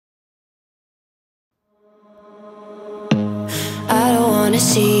wanna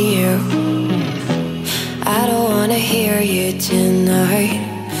see you, I don't wanna hear you tonight.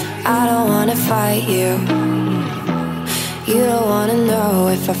 I don't wanna fight you, you don't wanna know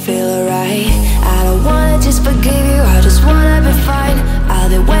if I feel alright. I don't wanna just forgive you, I just wanna be fine. I'll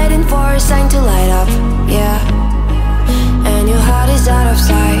be waiting for a sign to light up, yeah. And your heart is out of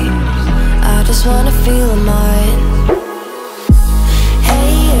sight, I just wanna feel mine.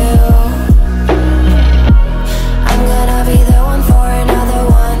 Hey you, I'm gonna be the one for another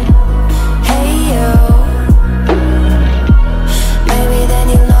one. Hey you, maybe then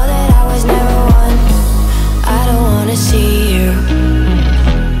you'll know that I was never one. I don't wanna see you,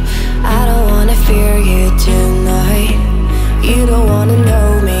 I don't wanna fear you tonight. You don't wanna know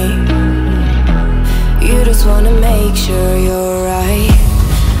me, you just wanna make sure you're right.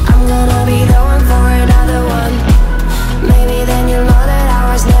 I'm gonna be the one for another one. Maybe then you'll know that I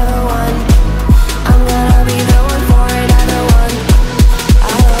was never one. I'm gonna be the one for another one.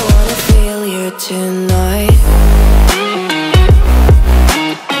 I don't wanna feel you tonight.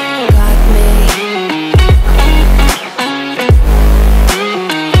 Got me.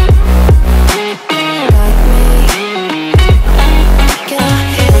 Got me. Can I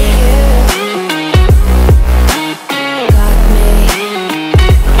hear you? Got me.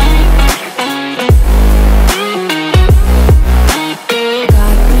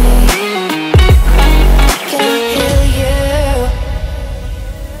 Got me. Can I hear you?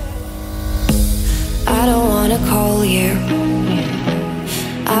 I don't wanna call you,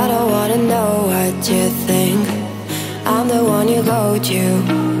 I don't wanna know what you think. I'm the one you go to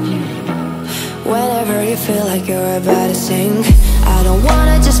whenever you feel like you're about to sink. I don't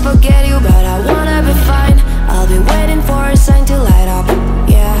wanna just forget you, but I wanna be fine. I'll be waiting for a sign to light up,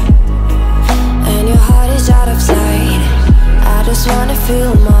 yeah. And your heart is out of sight, I just wanna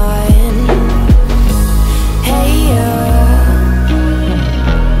feel mine.